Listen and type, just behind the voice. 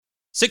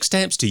6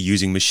 steps to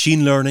using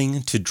machine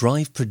learning to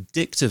drive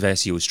predictive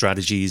SEO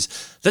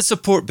strategies that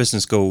support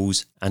business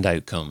goals and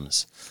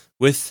outcomes.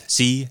 With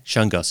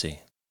Shangase.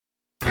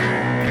 The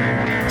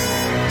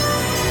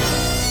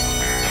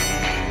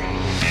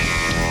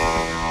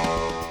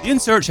In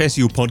Search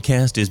SEO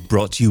podcast is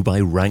brought to you by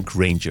Rank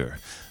Ranger,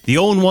 the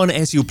all-in-one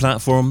SEO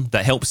platform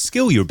that helps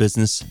scale your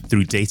business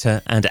through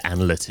data and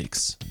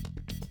analytics.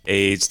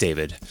 It's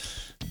David.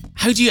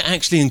 How do you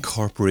actually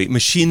incorporate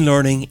machine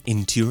learning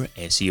into your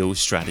SEO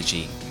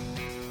strategy?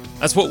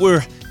 That's what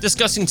we're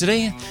discussing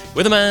today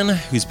with a man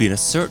who's been a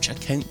search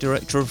account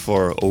director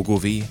for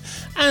Ogilvy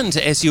and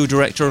SEO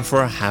director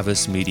for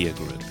Havas Media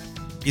Group.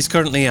 He's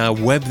currently a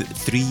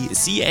Web3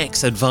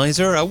 CX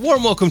advisor. A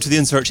warm welcome to the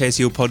In Search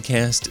SEO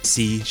podcast,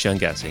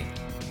 Shangase.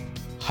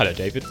 Hello,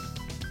 David.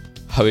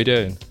 How are you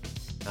doing?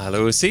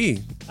 Hello,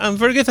 C. I'm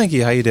very good, thank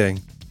you. How are you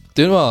doing?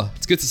 Doing well.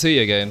 It's good to see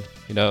you again.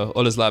 You know,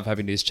 always love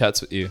having these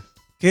chats with you.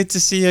 Good to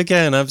see you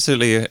again.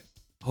 Absolutely.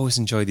 Always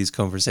enjoy these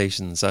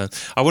conversations. I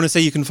want to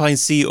say you can find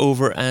C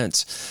over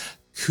at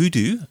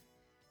kuduhq.com.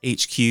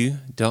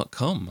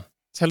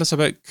 Tell us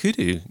about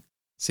Kudu,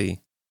 C.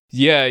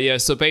 Yeah.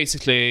 So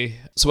basically,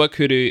 what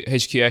Kudu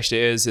HQ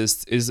actually is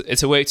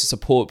it's a way to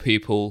support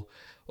people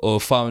or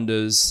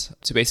founders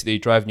to basically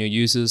drive new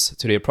users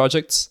to their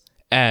projects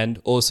and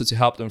also to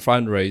help them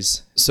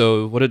fundraise.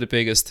 So one of the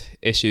biggest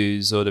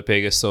issues or the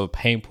biggest sort of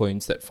pain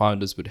points that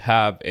founders would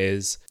have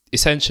is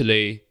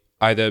essentially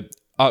either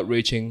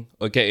outreaching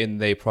or getting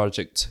their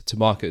project to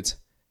market.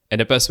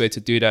 And the best way to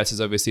do that is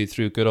obviously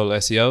through good old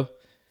SEO.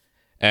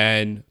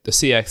 And the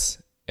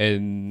CX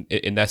in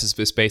that is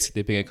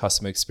basically being a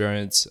customer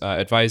experience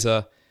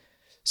advisor.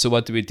 So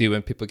what do we do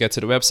when people get to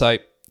the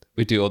website?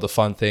 We do all the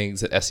fun things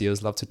that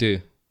SEOs love to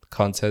do: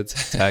 content,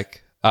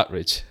 tech,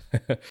 outreach.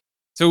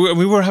 So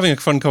we were having a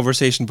fun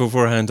conversation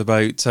beforehand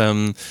about,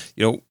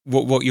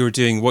 what you were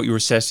doing, what you were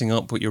setting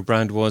up, what your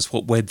brand was,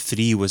 what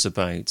Web3 was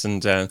about.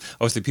 And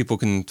obviously people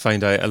can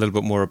find out a little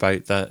bit more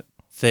about that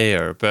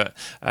there. But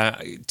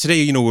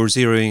today, we're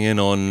zeroing in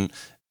on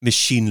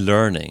machine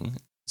learning.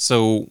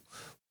 So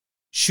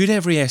should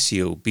every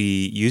SEO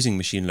be using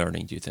machine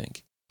learning, do you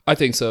think? I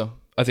think so.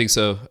 I think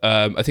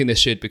they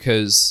should,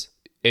 because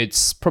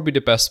it's probably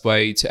the best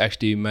way to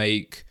actually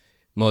make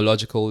more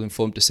logical,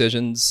 informed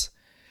decisions.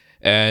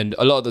 And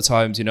a lot of the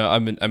times,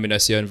 I'm in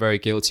SEO and very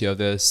guilty of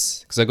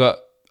this because I got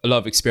a lot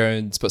of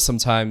experience, but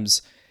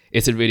sometimes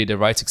it's not really the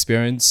right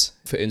experience,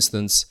 for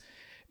instance.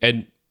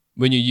 And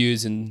when you're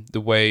using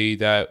the way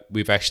that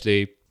I'm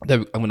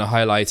going to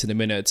highlight in a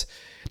minute,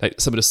 like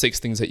some of the 6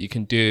 things that you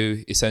can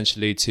do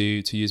essentially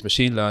to use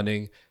machine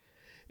learning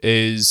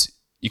is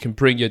you can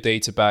bring your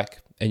data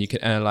back and you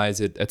can analyze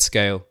it at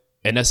scale.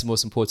 And that's the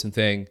most important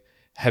thing.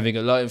 Having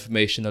a lot of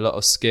information, a lot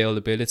of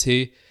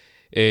scalability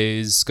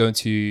is going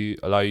to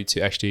allow you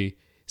to actually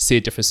see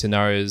different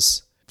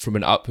scenarios from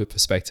an output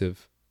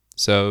perspective.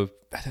 So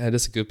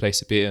that's a good place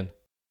to be in.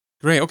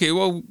 Great. Okay,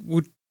 well,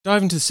 we'll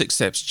dive into the 6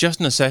 steps just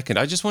in a second.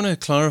 I just want to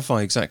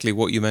clarify exactly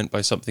what you meant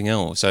by something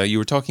else. You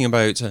were talking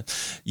about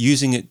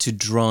using it to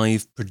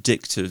drive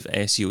predictive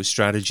SEO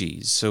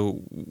strategies.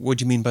 So what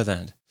do you mean by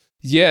that?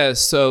 Yeah,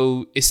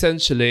 so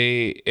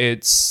essentially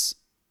it's,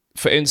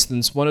 for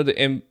instance,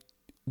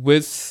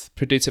 with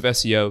predictive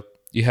SEO,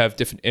 you have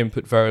different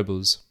input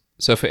variables.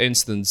 So for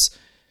instance,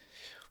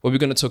 what we're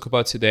going to talk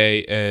about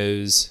today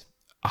is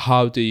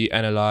how do you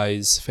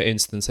analyze, for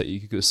instance, that you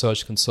could go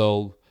Search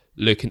Console,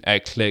 looking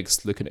at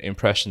clicks, looking at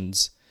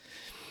impressions.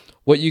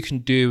 What you can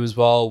do as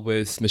well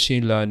with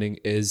machine learning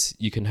is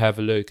you can have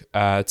a look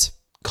at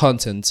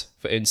content,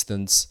 for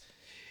instance,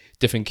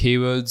 different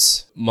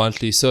keywords,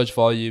 monthly search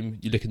volume,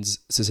 you look at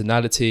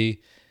seasonality,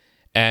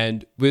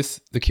 and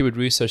with the keyword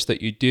research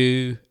that you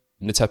do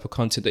and the type of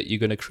content that you're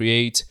going to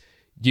create,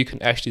 you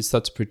can actually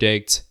start to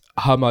predict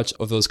how much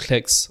of those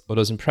clicks or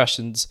those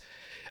impressions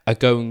are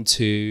going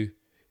to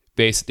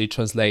basically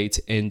translate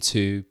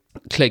into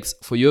clicks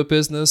for your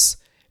business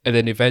and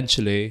then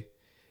eventually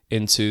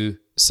into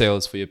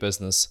sales for your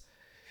business.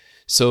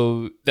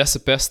 So that's the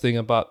best thing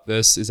about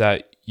this, is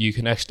that you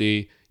can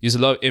actually use a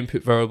lot of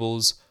input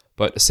variables,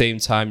 but at the same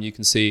time you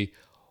can see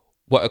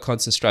what a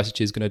content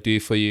strategy is going to do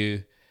for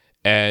you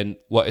and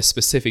what a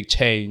specific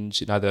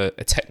change in either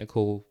a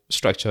technical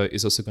structure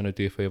is also going to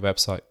do for your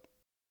website.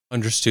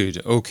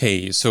 Understood.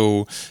 Okay,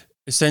 so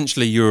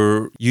essentially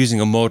you're using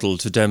a model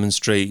to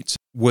demonstrate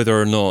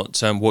whether or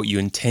not what you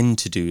intend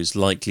to do is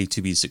likely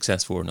to be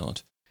successful or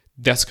not.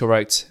 That's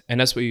correct. And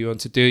that's what you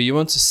want to do. You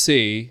want to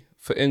see,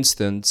 for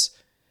instance,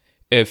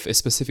 if a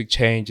specific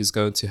change is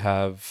going to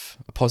have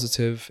a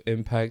positive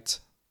impact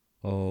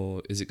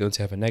or is it going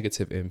to have a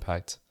negative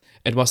impact?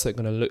 And what's that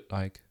going to look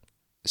like?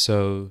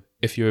 So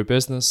if you're a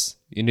business,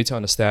 you need to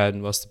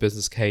understand what's the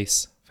business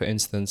case, for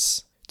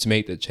instance, to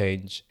make that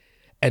change.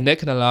 And that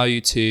can allow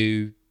you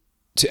to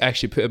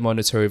actually put a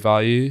monetary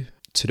value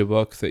to the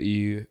work that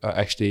you are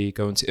actually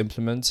going to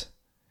implement.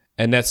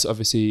 And that's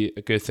obviously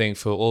a good thing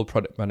for all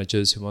product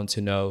managers who want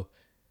to know,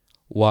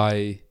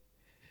 why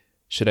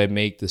should I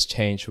make this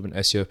change from an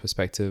SEO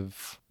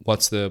perspective?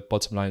 What's the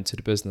bottom line to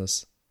the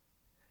business?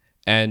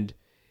 And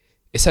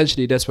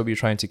essentially that's what we're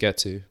trying to get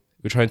to.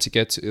 We're trying to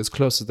get to as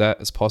close to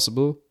that as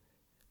possible.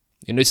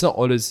 It's not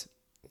always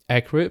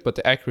accurate, but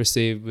the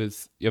accuracy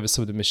with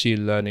some of the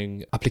machine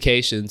learning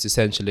applications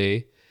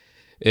essentially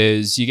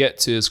is you get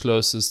to as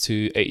close as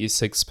to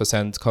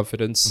 86%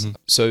 confidence. Mm-hmm.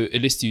 So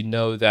at least you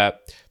know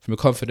that from a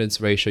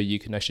confidence ratio, you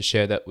can actually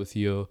share that with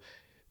your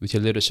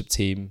leadership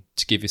team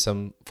to give you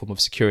some form of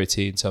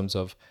security in terms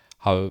of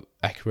how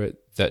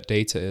accurate that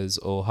data is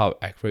or how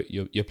accurate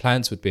your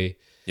plans would be.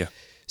 Yeah.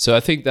 So I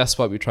think that's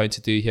what we're trying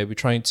to do here. We're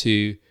trying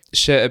to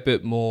share a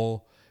bit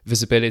more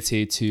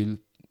visibility to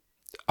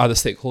other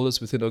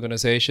stakeholders within the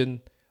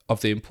organization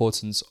of the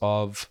importance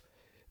of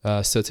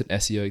certain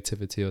SEO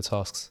activity or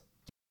tasks.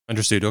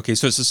 Understood. Okay,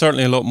 so it's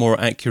certainly a lot more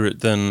accurate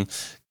than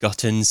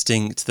gut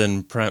instinct,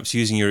 than perhaps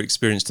using your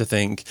experience to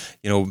think,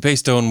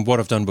 based on what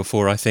I've done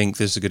before, I think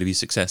this is going to be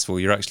successful.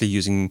 You're actually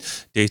using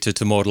data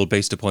to model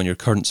based upon your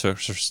current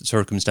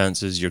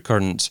circumstances, your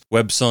current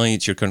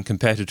website, your current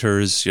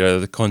competitors,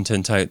 the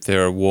content out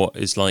there, what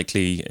is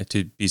likely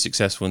to be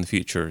successful in the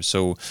future.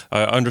 So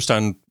I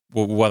understand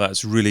why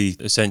that's really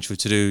essential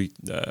to do,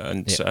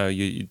 and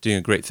you're doing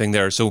a great thing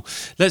there. So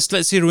let's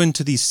zero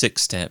into these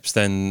 6 steps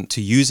then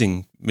to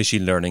using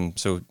machine learning.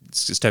 So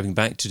stepping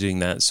back to doing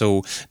that.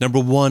 So number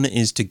 1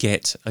 is to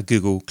get a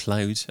Google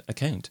Cloud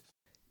account.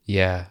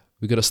 Yeah,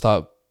 we got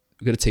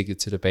to take it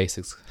to the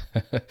basics.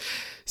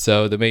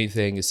 So the main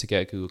thing is to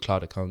get a Google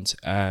Cloud account,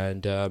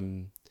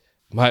 and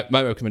my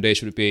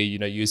recommendation would be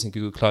using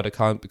Google Cloud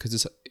account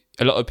because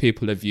a lot of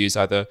people have used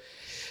either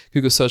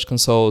Google Search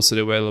Console, so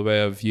they're well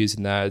aware of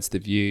using that.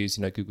 They've used,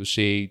 Google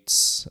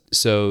Sheets.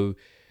 So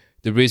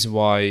the reason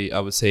why I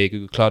would say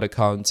Google Cloud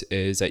account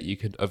is that you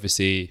can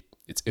obviously,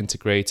 it's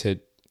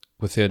integrated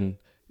within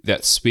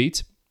that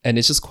suite. And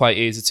it's just quite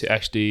easy to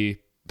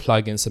actually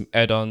plug in some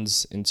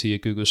add-ons into your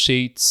Google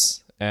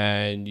Sheets.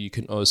 And you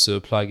can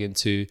also plug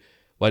into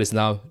what is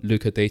now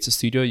Looker Data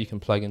Studio. You can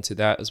plug into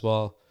that as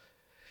well.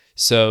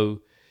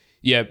 So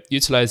yeah,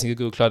 utilizing a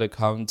Google Cloud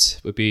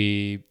account would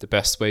be the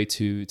best way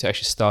to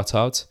actually start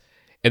out.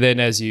 And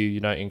then as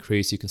you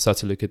increase, you can start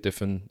to look at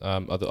different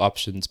other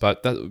options.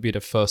 But that would be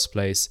the first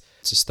place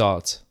to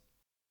start.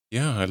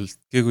 Yeah,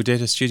 Google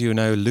Data Studio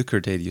now, Looker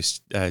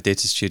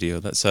Data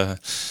Studio. That's a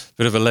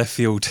bit of a left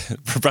field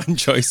brand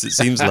choice, it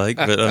seems like,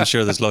 but I'm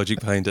sure there's logic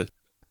behind it.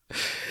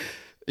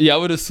 Yeah, I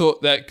would have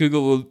thought that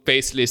Google will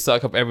basically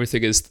suck up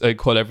everything and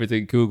call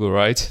everything Google,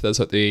 right? That's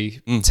what they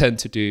tend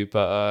to do.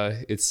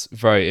 But it's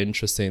very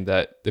interesting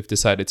that they've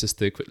decided to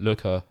stick with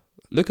Looker.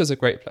 Looker's a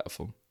great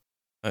platform.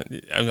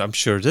 I'm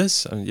sure it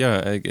is. Yeah,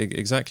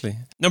 exactly.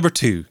 Number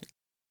 2,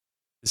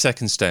 the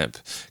second step,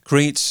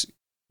 create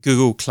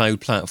Google Cloud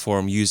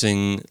Platform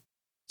using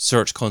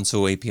Search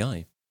Console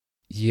API.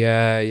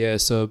 Yeah.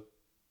 So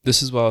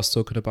this is what I was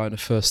talking about in the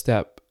first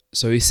step.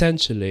 So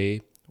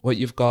essentially, what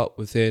you've got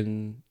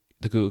within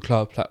the Google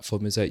Cloud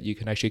Platform is that you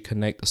can actually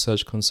connect the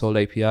Search Console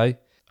API.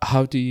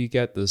 How do you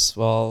get this?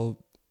 Well,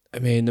 the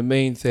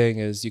main thing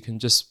is you can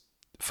just,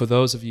 for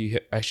those of you who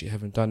actually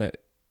haven't done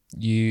it,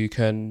 you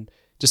can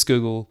just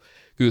Google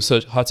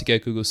search how to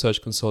get Google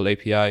Search Console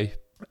API,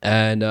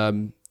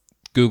 and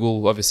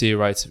Google obviously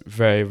writes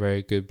very,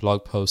 very good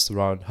blog posts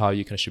around how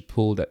you can actually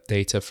pull that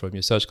data from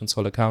your Search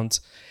Console account,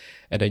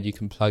 and then you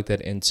can plug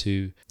that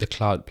into the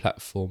Cloud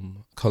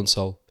Platform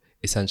console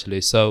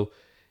essentially. So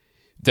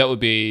that would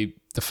be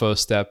the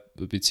first step,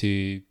 would be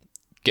to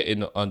get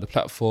in on the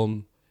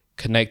platform,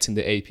 connecting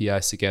the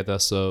APIs together,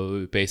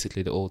 so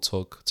basically they all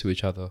talk to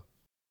each other.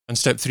 And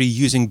step 3,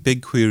 using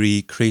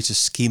BigQuery, create a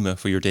schema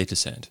for your data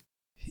set.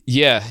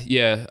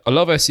 Yeah. A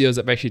lot of SEOs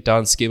have actually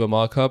done schema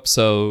markup.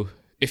 So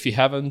if you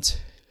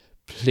haven't,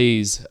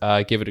 please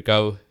give it a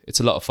go. It's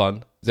a lot of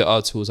fun. There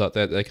are tools out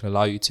there that can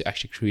allow you to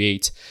actually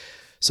create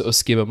sort of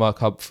schema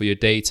markup for your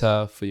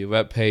data, for your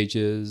web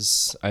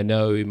pages. I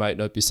know it might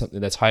not be something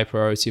that's high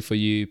priority for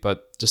you,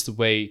 but just the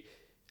way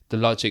the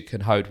logic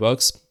and how it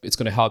works, it's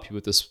going to help you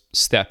with this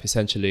step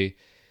essentially.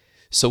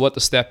 So what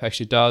the step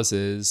actually does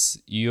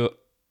is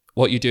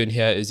what you're doing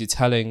here is you're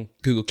telling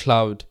Google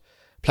Cloud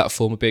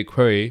Platform, a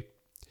BigQuery,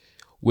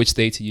 which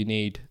data you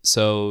need.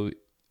 So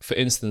for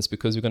instance,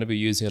 because we're going to be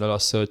using a lot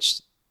of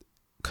Search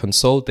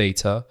Console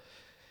data,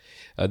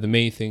 the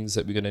main things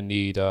that we're going to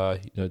need are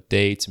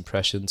dates,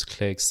 impressions,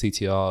 clicks,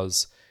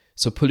 CTRs.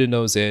 So pulling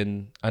those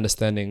in,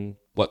 understanding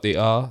what they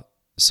are.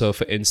 So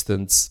for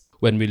instance,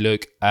 when we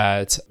look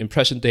at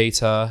impression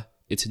data,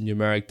 it's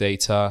numeric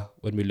data.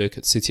 When we look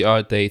at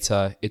CTR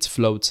data, it's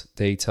float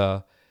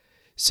data.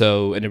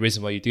 So, and the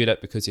reason why you do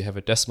that, because you have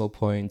a decimal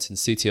point and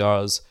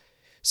CTRs.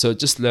 So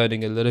just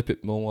learning a little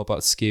bit more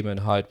about schema and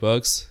how it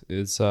works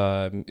is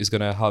going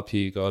to help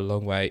you go a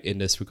long way in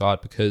this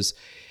regard, because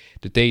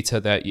the data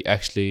that you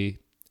actually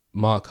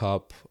mark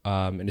up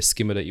and the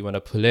schema that you want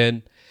to pull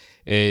in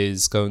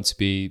is going to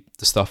be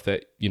the stuff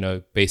that,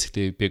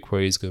 basically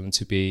BigQuery is going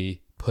to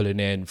be pulling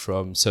in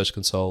from Search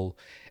Console.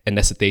 And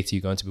that's the data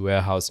you're going to be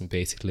warehousing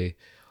basically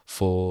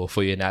for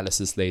your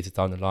analysis later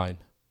down the line.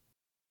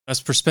 As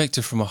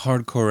perspective from a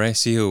hardcore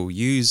SEO,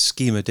 use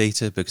schema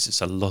data because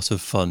it's a lot of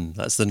fun.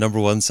 That's the number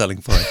 1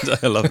 selling point.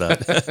 I love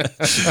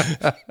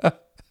that.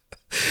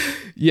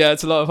 Yeah,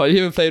 it's a lot of fun. You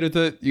haven't played with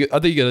it? I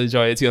think you're going to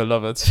enjoy it. You're going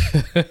to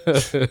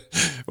love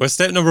it. Well,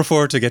 step number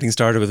 4 to getting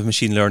started with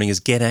machine learning is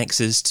get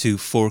access to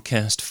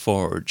Forecast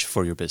Forge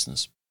for your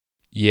business.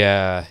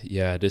 Yeah,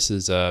 this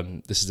is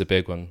a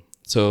big one.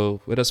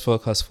 So where does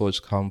Forecast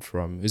Forge come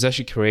from? It was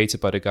actually created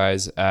by the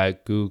guys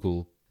at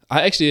Google.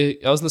 I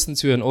was listening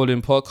to an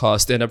All-In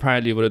podcast, and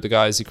apparently one of the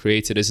guys who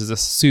created this is a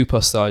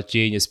superstar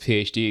genius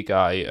PhD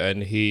guy,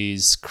 and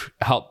he's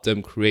helped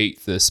them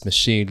create this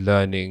machine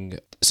learning,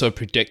 sort of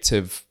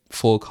predictive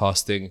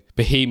forecasting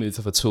behemoth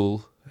of a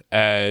tool.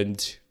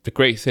 And the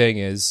great thing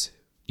is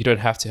you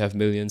don't have to have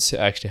millions to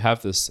actually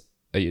have this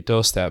at your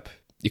doorstep.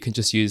 You can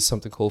just use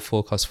something called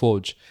Forecast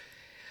Forge.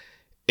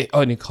 It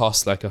only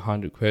costs like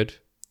 £100.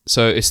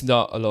 So it's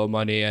not a lot of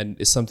money, and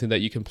it's something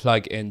that you can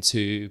plug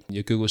into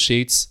your Google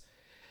Sheets.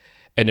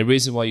 And the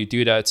reason why you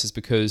do that is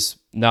because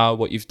now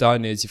what you've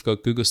done is you've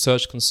got Google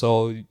Search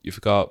Console, you've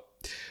got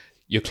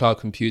your Cloud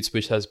Compute,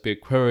 which has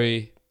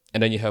BigQuery,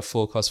 and then you have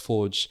Forecast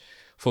Forge.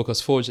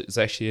 Forecast Forge is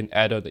actually an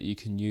add-on that you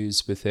can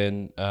use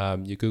within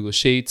your Google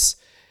Sheets,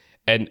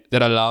 and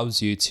that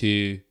allows you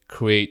to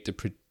create the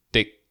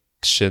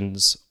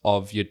predictions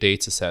of your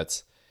data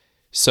set.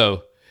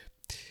 So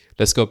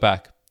let's go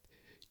back.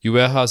 You're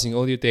warehousing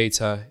all your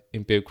data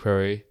in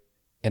BigQuery,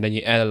 and then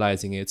you're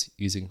analyzing it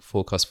using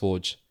Forecast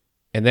Forge.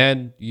 And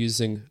then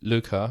using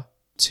Looker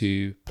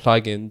to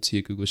plug into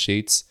your Google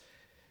Sheets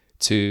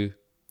to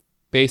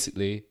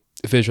basically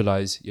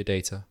visualize your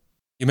data.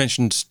 You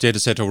mentioned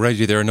dataset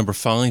already there. Number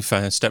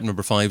 5, step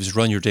number 5 is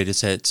run your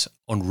dataset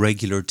on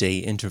regular day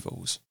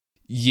intervals.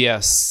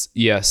 Yes.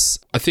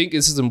 I think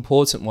this is an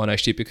important one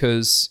actually,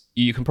 because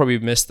you can probably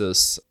miss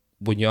this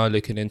when you are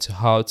looking into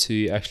how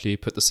to actually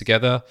put this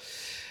together.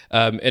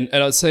 And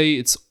I'd say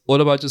it's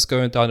all about just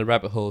going down the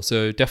rabbit hole.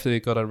 So definitely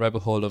go down the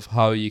rabbit hole of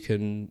how you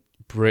can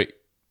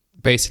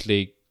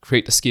basically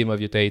create the schema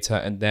of your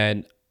data, and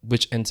then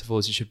which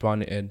intervals you should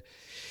run it in.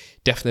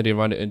 Definitely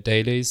run it in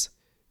dailies.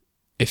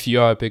 If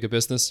you are a bigger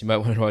business, you might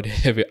want to run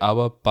it every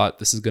hour, but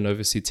this is going to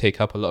obviously take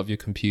up a lot of your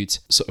compute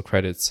sort of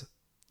credits.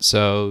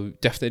 So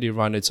definitely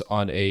run it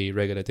on a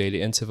regular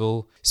daily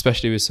interval,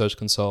 especially with Search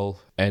Console.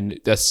 And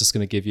that's just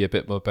going to give you a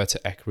bit more better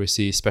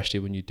accuracy, especially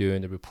when you're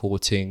doing the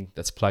reporting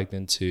that's plugged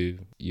into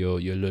your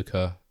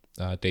Looker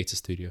Data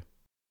Studio.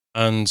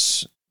 And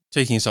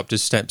taking us up to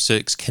step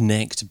 6,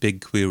 connect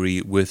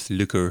BigQuery with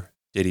Looker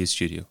Data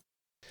Studio.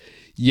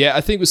 Yeah,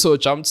 I think we sort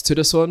of jumped to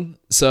this one.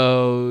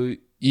 So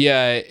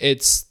yeah,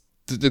 it's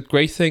the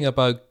great thing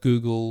about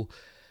Google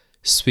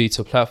suite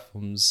of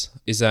platforms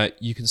is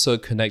that you can sort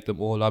of connect them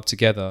all up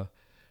together.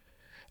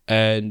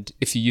 And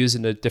if you're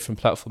using a different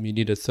platform, you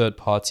need a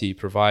third-party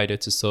provider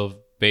to sort of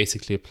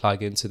basically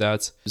plug into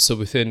that. So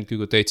within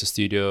Google Data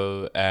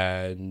Studio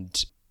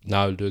and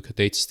now Looker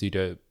Data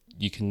Studio,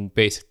 you can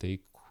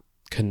basically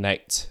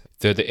connect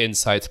the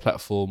Insights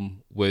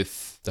platform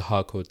with the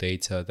hardcore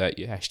data that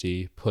you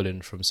actually pull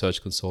in from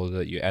Search Console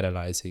that you're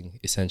analyzing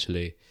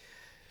essentially.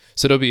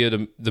 So that'll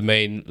be the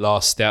main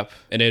last step.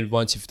 And then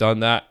once you've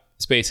done that,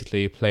 it's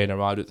basically playing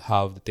around with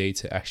how the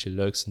data actually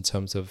looks in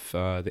terms of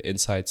the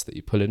insights that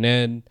you're pulling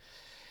in,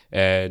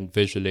 and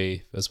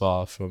visually as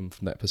well from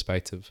that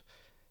perspective.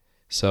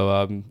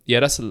 So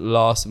that's the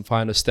last and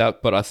final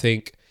step. But I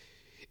think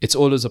it's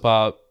always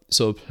about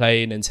sort of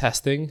playing and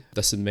testing.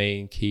 That's the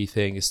main key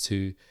thing, is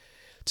to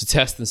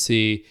test and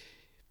see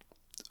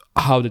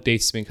how the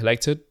data's been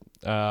collected,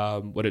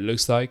 what it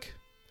looks like,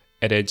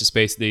 and then just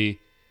basically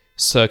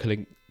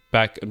circling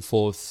back and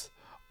forth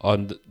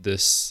on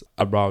this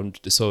around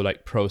this whole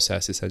like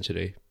process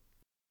essentially.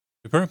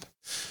 Superb.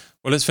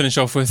 Well, let's finish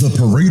off with the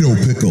Pareto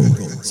pickle.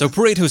 So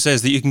Pareto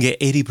says that you can get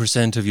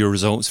 80% of your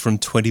results from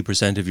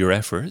 20% of your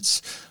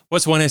efforts.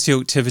 What's one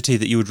SEO activity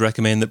that you would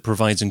recommend that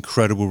provides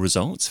incredible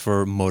results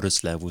for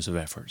modest levels of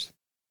effort?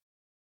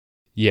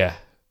 Yeah.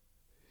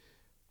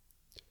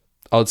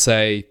 I would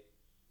say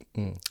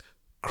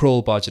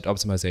crawl budget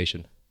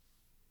optimization.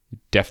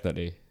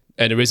 Definitely.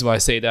 And the reason why I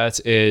say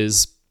that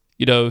is,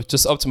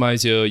 just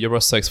optimize your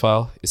roster text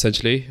file,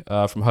 essentially,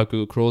 from how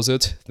Google crawls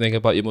it. Think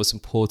about your most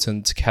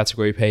important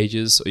category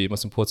pages or your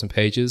most important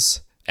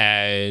pages.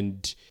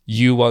 And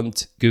you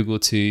want Google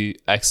to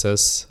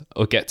access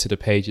or get to the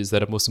pages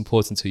that are most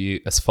important to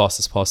you as fast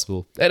as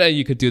possible. And then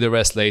you could do the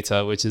rest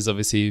later, which is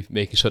obviously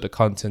making sure the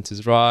content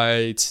is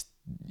right,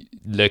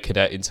 looking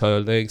at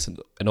internal links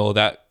and all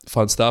that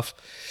fun stuff.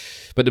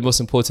 But the most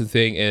important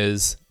thing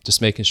is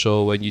just making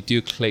sure when you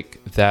do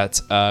click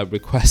that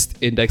request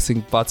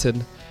indexing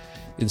button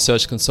in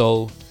Search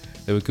Console,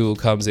 that when Google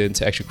comes in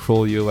to actually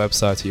crawl your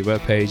website or your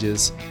web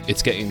pages,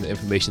 it's getting the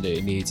information that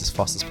it needs as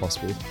fast as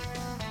possible.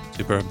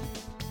 Superb.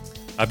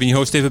 I've been your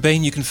host, David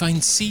Bain. You can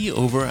find C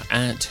over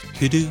at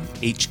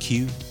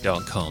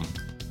hoodoohq.com.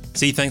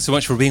 C, thanks so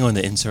much for being on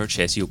the InSearch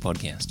SEO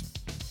podcast.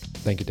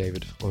 Thank you,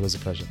 David. Always a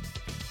pleasure.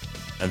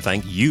 And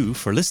thank you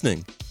for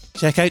listening.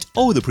 Check out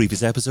all the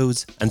previous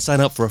episodes and sign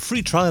up for a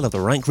free trial of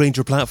the Rank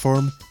Ranger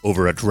platform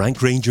over at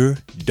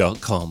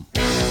rankranger.com.